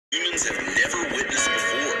humans have never witnessed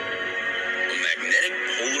before. A magnetic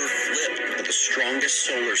polar flip, the strongest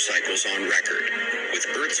solar cycles on record, with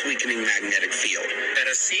Earth's weakening magnetic field. That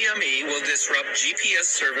a CME will disrupt GPS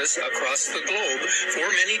service across the globe for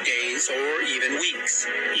many days or even weeks.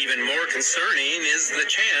 Even more concerning is the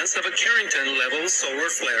chance of a Carrington-level solar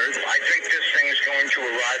flare. I think this thing is going to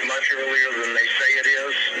arrive much earlier than they say it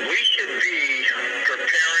is. We should be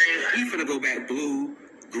preparing. We finna go back blue,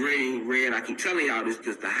 green, red. I keep telling y'all this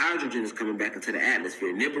because the hydrogen is coming back into the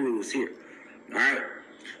atmosphere. Nibiru is here. All right?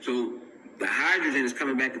 So the hydrogen is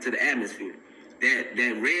coming back into the atmosphere.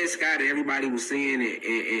 That red sky that everybody was seeing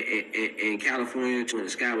in California when the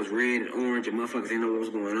sky was red and orange and motherfuckers didn't know what was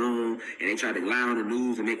going on and they tried to lie on the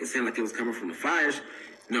news and make it sound like it was coming from the fires.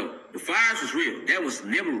 No, the fires was real. That was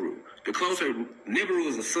Nibiru. The closer, Nibiru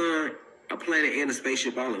is a sun, a planet, and a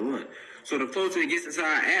spaceship all in one. So the closer it gets into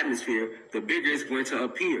our atmosphere, the bigger it's going to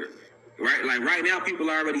appear. Right? Like right now, people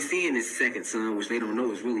are already seeing this second sun, which they don't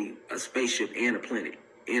know is really a spaceship and a planet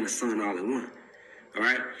and a sun all in one. All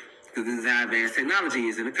right? Because this is how advanced technology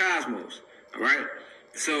is in the cosmos. All right?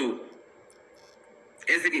 So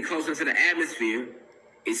as it gets closer to the atmosphere,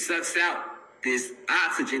 it sucks out this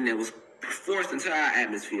oxygen that was forced into our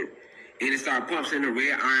atmosphere. And it starts pumping the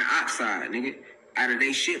red iron oxide, nigga, out of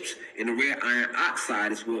their ships. And the red iron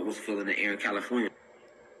oxide is what was filling the air in California.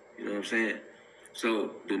 You know what I'm saying?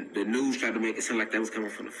 So the news tried to make it sound like that was coming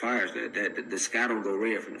from the fires. That the sky don't go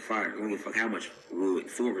red from the fire. Don't give a fuck how much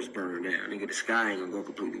wood forest burn down. Nigga, the sky ain't gonna go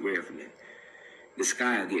completely red from that. The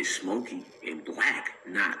sky will get smoky and black,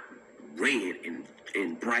 not red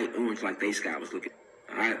and bright orange like they sky was looking.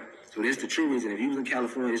 All right? So that's the true reason. If you was in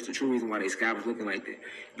California, it's the true reason why they sky was looking like that.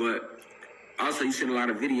 But also, you seen a lot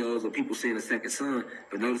of videos of people seeing the second sun.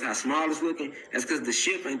 But notice how small it's looking? That's because the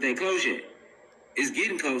ship ain't that close yet. It's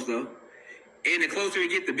getting close, though. And the closer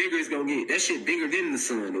it get, the bigger it's gonna get. That shit bigger than the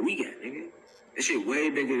sun that we got, nigga. That shit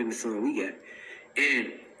way bigger than the sun we got.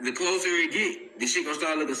 And the closer it get, the shit gonna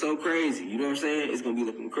start looking so crazy. You know what I'm saying? It's gonna be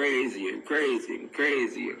looking crazier and crazier and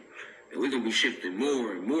crazier. And we're gonna be shifting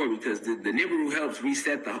more and more because the Nibiru helps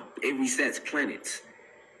reset it resets planets.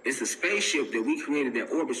 It's a spaceship that we created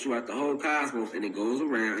that orbits throughout the whole cosmos and it goes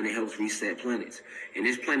around and it helps reset planets. And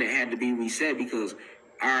this planet had to be reset because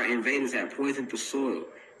our invaders had poisoned the soil.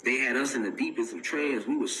 They had us in the deepest of trance.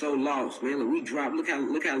 We were so lost, man. Look, we dropped. Look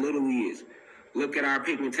how little we is. Look at our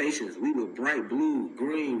pigmentations. We were bright blue,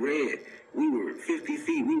 green, red. We were 50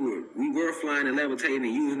 feet. We were flying and levitating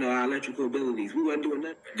and using our electrical abilities. We wasn't doing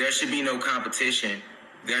nothing. There should be no competition.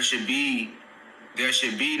 There should be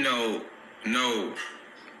no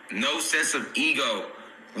sense of ego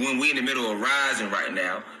when we in the middle of rising right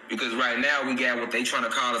now. Because right now we got what they trying to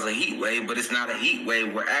call as a heat wave, but it's not a heat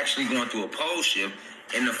wave. We're actually going through a pole shift.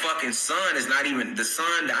 And the fucking sun is not even,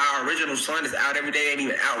 our original sun is out every day, ain't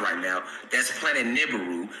even out right now. That's planet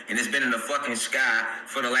Nibiru, and it's been in the fucking sky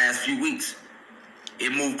for the last few weeks.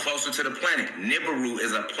 It moved closer to the planet. Nibiru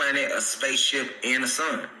is a planet, a spaceship, and a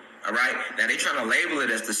sun. All right? Now, they trying to label it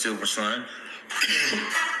as the silver sun.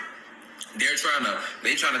 They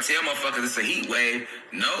trying to tell motherfuckers it's a heat wave.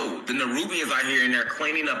 No, the Nerubians are here and they're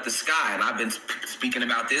cleaning up the sky. And I've been speaking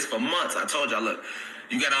about this for months. I told y'all, look,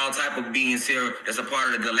 you got all type of beings here that's a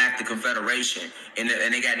part of the Galactic Confederation. And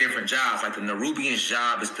they got different jobs. Like the Nerubians'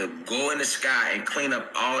 job is to go in the sky and clean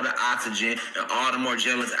up all the oxygen and all the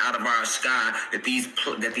Morgellons out of our sky that these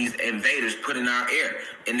invaders put in our air.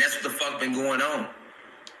 And that's what the fuck been going on.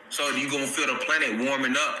 So you're going to feel the planet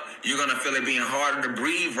warming up. You're going to feel it being harder to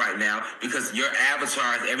breathe right now because your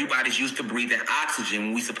avatars, everybody's used to breathing oxygen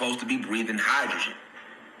when we're supposed to be breathing hydrogen.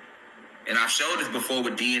 And I've showed this before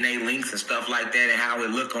with DNA links and stuff like that and how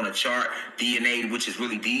it look on a chart, DNA, which is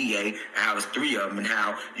really DEA, and how it's 3 of them, and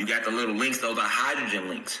how you got the little links, those are hydrogen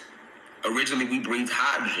links. Originally, we breathed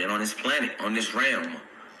hydrogen on this planet, on this realm.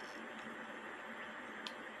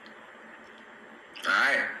 All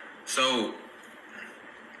right? So,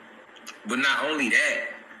 but not only that,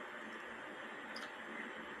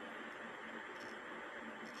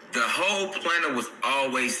 the whole planet was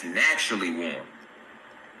always naturally warm.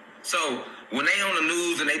 So when they on the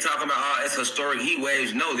news and they talking about, oh, it's historic heat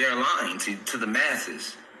waves, no, they're lying to the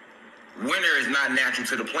masses. Winter is not natural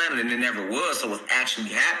to the planet, and it never was. So what's actually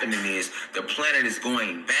happening is the planet is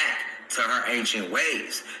going back to her ancient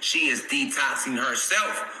ways. She is detoxing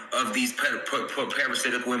herself of these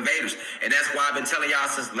parasitical invaders. And that's why I've been telling y'all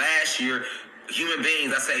since last year, human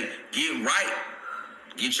beings, I say, get right.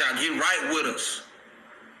 Get right with us.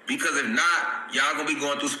 Because if not, y'all gonna be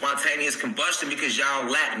going through spontaneous combustion because y'all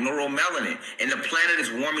lack neuromelanin. And the planet is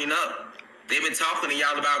warming up. They've been talking to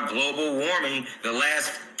y'all about global warming the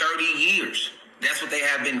last 30 years. That's what they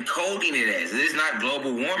have been coding it as. It is not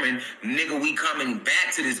global warming. Nigga, we coming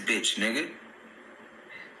back to this bitch, nigga.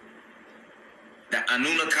 The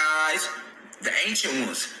Anunnakis, the ancient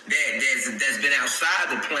ones that's been outside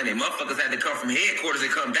the planet. Motherfuckers had to come from headquarters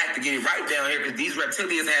and come back to get it right down here because these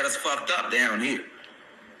reptilians had us fucked up down here.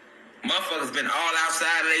 Motherfuckers been all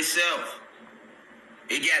outside of themselves.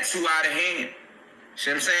 It got too out of hand. See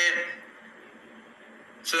what I'm saying?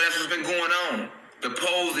 So that's what's been going on. The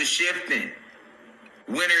poles is shifting.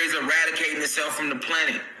 Winter is eradicating itself from the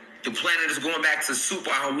planet. The planet is going back to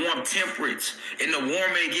super warm temperatures. And the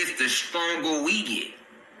warmer it gets, the stronger we get.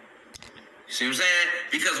 See what I'm saying?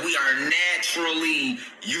 Because we are naturally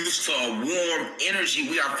used to a warm energy.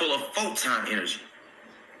 We are full of photon energy.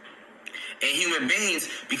 And human beings,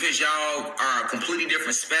 because y'all are a completely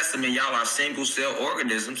different specimen, y'all are single-cell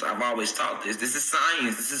organisms. I've always taught this. This is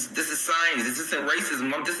science. This is science. This isn't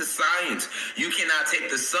racism. This is science. You cannot take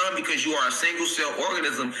the sun because you are a single-cell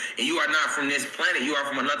organism and you are not from this planet. You are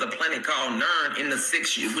from another planet called Nern in the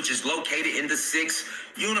sixth, which is located in the sixth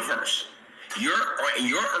universe. Your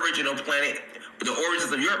original planet, the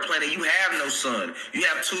origins of your planet, you have no sun. You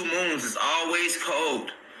have 2 moons. It's always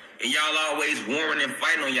cold. And y'all always warring and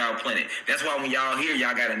fighting on y'all planet. That's why when y'all here,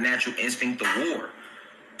 y'all got a natural instinct of war.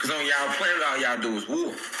 Because on y'all planet, all y'all do is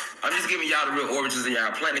war. I'm just giving y'all the real origins of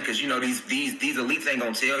y'all planet because, you know, these elites ain't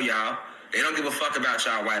going to tell y'all. They don't give a fuck about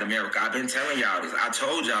y'all white America. I've been telling y'all this. I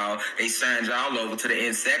told y'all they signed y'all over to the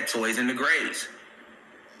insectoids and the grays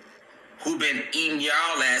who been eating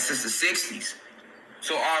y'all ass since the 60s.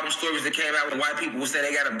 So all them stories that came out when white people would say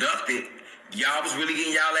they got abducted, y'all was really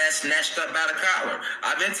getting y'all ass snatched up by the collar.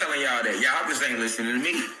 I've been telling y'all that. Y'all just ain't listening to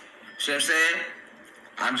me. See what I'm saying?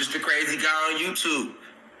 I'm just a crazy guy on YouTube.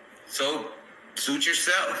 So, suit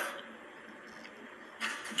yourself.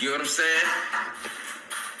 Get what I'm saying?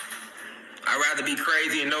 I'd rather be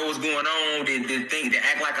crazy and know what's going on than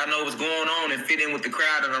act like I know what's going on and fit in with the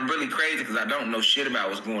crowd and I'm really crazy because I don't know shit about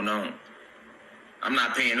what's going on. I'm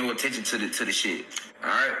not paying no attention to the shit. All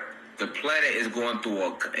right? The planet is going through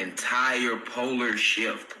an entire polar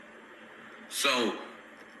shift. So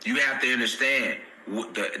you have to understand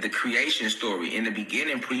the creation story. In the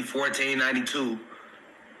beginning, pre-1492,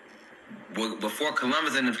 before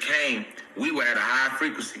Columbus and them came, we were at a high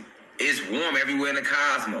frequency. It's warm everywhere in the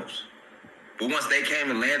cosmos. But once they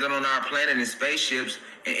came and landed on our planet in spaceships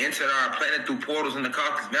and entered our planet through portals in the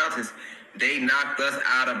Caucasus Mountains, they knocked us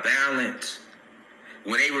out of balance.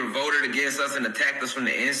 When they revolted against us and attacked us from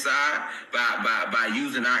the inside by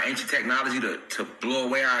using our ancient technology to blow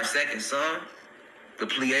away our second sun, the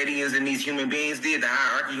Pleiadians and these human beings did, the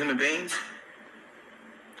hierarchy human beings,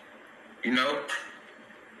 you know,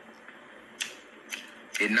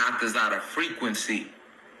 it knocked us out of frequency.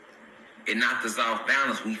 It knocked us off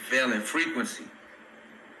balance. We fell in frequency.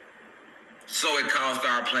 So it caused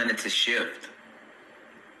our planet to shift.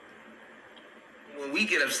 When we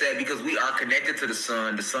get upset because we are connected to the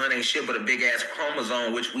sun ain't shit but a big ass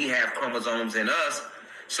chromosome, which we have chromosomes in us.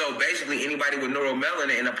 So basically anybody with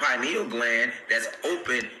neuromelanin in a pineal gland that's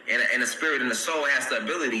open and a spirit and a soul has the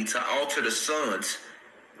ability to alter the sun's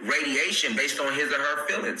radiation based on his or her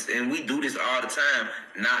feelings. And we do this all the time,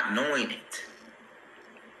 not knowing it.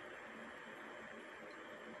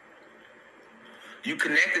 You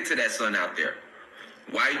connected to that sun out there.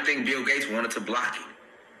 Why do you think Bill Gates wanted to block it?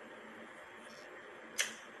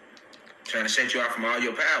 Trying to shut you off from all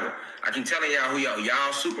your power. I keep telling y'all who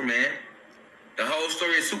y'all Superman. The whole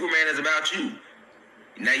story of Superman is about you.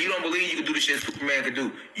 Now you don't believe you can do the shit Superman can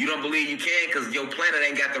do. You don't believe you can because your planet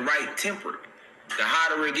ain't got the right temper. The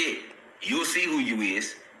hotter it get, you'll see who you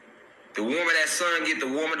is. The warmer that sun get, the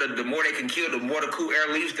warmer, the more they can kill, the more the cool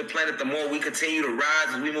air leaves the planet, the more we continue to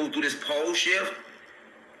rise as we move through this pole shift.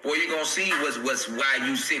 Boy, you're gonna see what's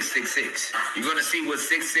YU 666. You're gonna see what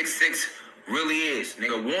 666 really is.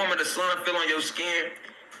 Nigga, warmer the sun feel on your skin.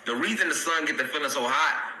 The reason the sun get the feeling so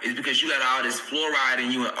hot is because you got all this fluoride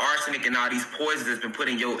in you and arsenic and all these poisons that's been put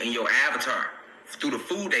in your avatar through the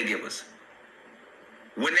food they give us.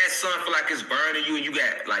 When that sun feel like it's burning you and you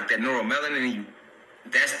got like that neuromelanin in you,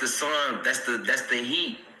 that's the sun, that's the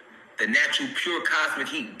heat, the natural pure cosmic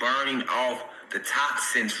heat burning off the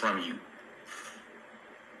toxins from you.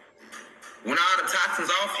 When all the toxins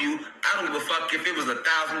off you, I don't give a fuck if it was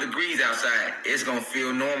 1,000 degrees outside. It's gonna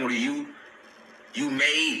feel normal to you.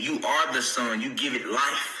 You are the sun. You give it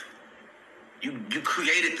life. You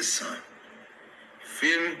created the sun.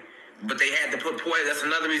 Feel me? But they had to put poison. That's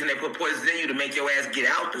another reason they put poison in you, to make your ass get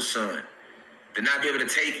out the sun. To not be able to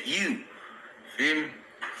take you. Feel me?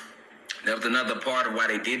 That was another part of why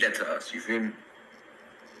they did that to us. You feel me?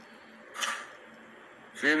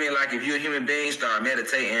 Feel me? Like if you're a human being, start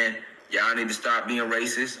meditating, Y'all need to stop being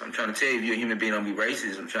racist. I'm trying to tell you, if you're a human being, don't be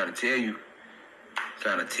racist. I'm trying to tell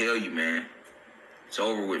you. Man. It's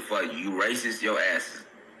over with for you. You racist, your ass is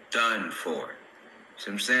done for. See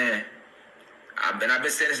what I'm saying? I've been saying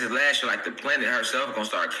this since last year, like the planet herself gonna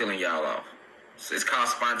start killing y'all off. So it's called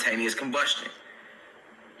spontaneous combustion.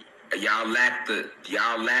 Y'all lack the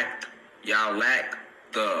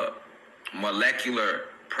molecular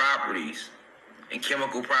properties and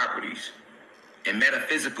chemical properties and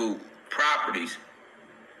metaphysical properties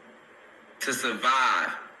to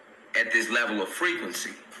survive at this level of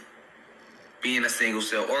frequency, being a single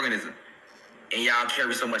cell organism. And y'all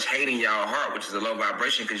carry so much hate in y'all heart, which is a low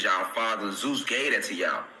vibration, because y'all father Zeus gave that to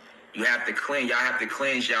y'all. Y'all have to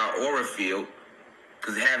cleanse y'all aura field,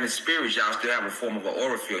 because having spirits, y'all still have a form of an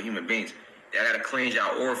aura field, human beings. Y'all gotta cleanse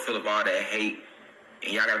y'all aura field of all that hate,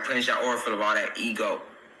 and y'all gotta cleanse y'all aura field of all that ego.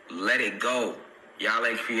 Let it go. Y'all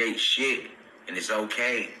ain't create shit, and it's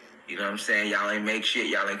okay. You know what I'm saying? Y'all ain't make shit,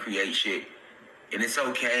 y'all ain't create shit. And it's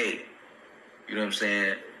okay. You know what I'm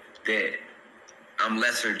saying? That I'm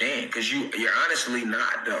lesser than, because you're honestly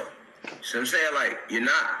not, though. See what I'm saying? Like, you're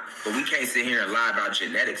not. But we can't sit here and lie about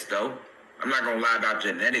genetics, though. I'm not gonna lie about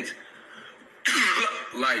genetics.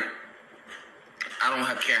 Like, I don't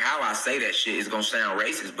care how I say that shit. It's gonna sound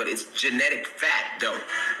racist, but it's genetic fact, though.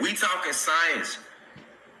 We talking science.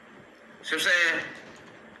 See what I'm saying?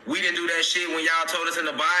 We didn't do that shit when y'all told us in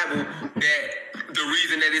the Bible that the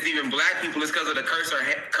reason that it's even black people is because of the curse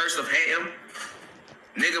of Ham.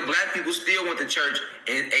 Nigga, black people still went to church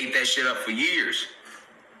and ate that shit up for years.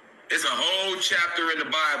 It's a whole chapter in the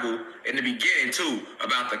Bible, in the beginning too,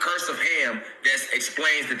 about the curse of Ham that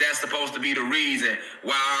explains that that's supposed to be the reason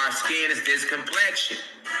why our skin is this complexion.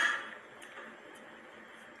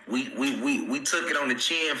 We took it on the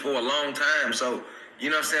chin for a long time, so you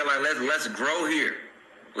know what I'm saying? Like let's grow here.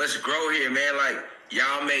 Let's grow here, man. Like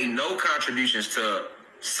y'all made no contributions to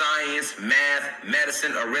science, math,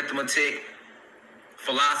 medicine, arithmetic,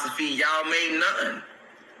 philosophy. Y'all made none.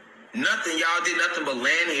 Nothing. Y'all did nothing but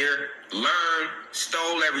land here, learn,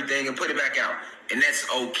 stole everything, and put it back out. And that's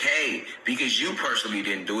okay, because you personally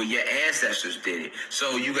didn't do it. Your ancestors did it.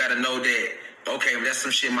 So you got to know that, okay, that's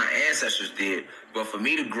some shit my ancestors did. But for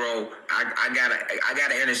me to grow, I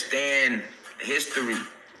gotta understand history.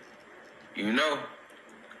 You know?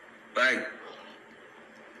 Like,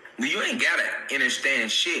 you ain't got to understand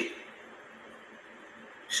shit.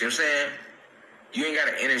 See what I'm saying? You ain't got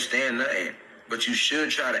to understand nothing. But you should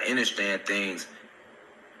try to understand things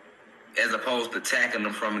as opposed to tackling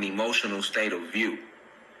them from an emotional state of view.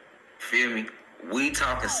 Feel me? We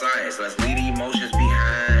talking science. Let's leave the emotions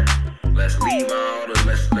behind. Let's leave all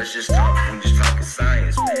the, let's just talk.